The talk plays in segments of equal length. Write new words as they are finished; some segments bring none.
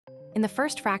In the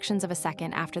first fractions of a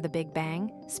second after the Big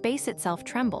Bang, space itself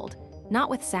trembled, not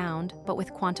with sound, but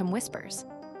with quantum whispers.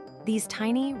 These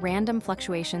tiny, random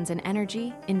fluctuations in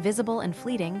energy, invisible and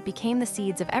fleeting, became the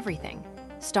seeds of everything: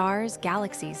 stars,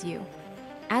 galaxies, you.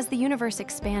 As the universe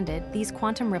expanded, these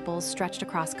quantum ripples stretched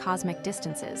across cosmic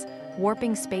distances,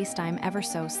 warping spacetime ever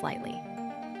so slightly.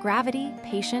 Gravity,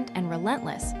 patient and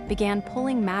relentless, began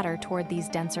pulling matter toward these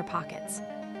denser pockets.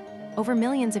 Over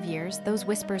millions of years, those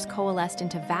whispers coalesced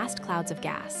into vast clouds of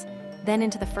gas, then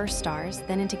into the first stars,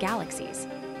 then into galaxies.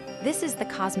 This is the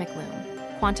cosmic loom,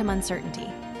 quantum uncertainty,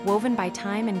 woven by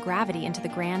time and gravity into the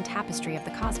grand tapestry of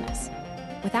the cosmos.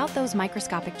 Without those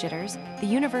microscopic jitters, the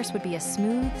universe would be a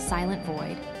smooth, silent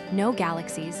void. No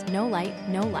galaxies, no light,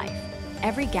 no life.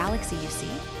 Every galaxy you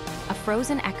see, a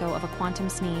frozen echo of a quantum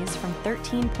sneeze from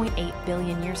 13.8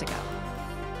 billion years ago.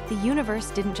 The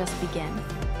universe didn't just begin,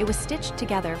 it was stitched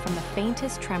together from the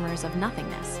faintest tremors of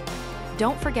nothingness.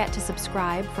 Don't forget to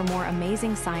subscribe for more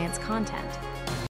amazing science content.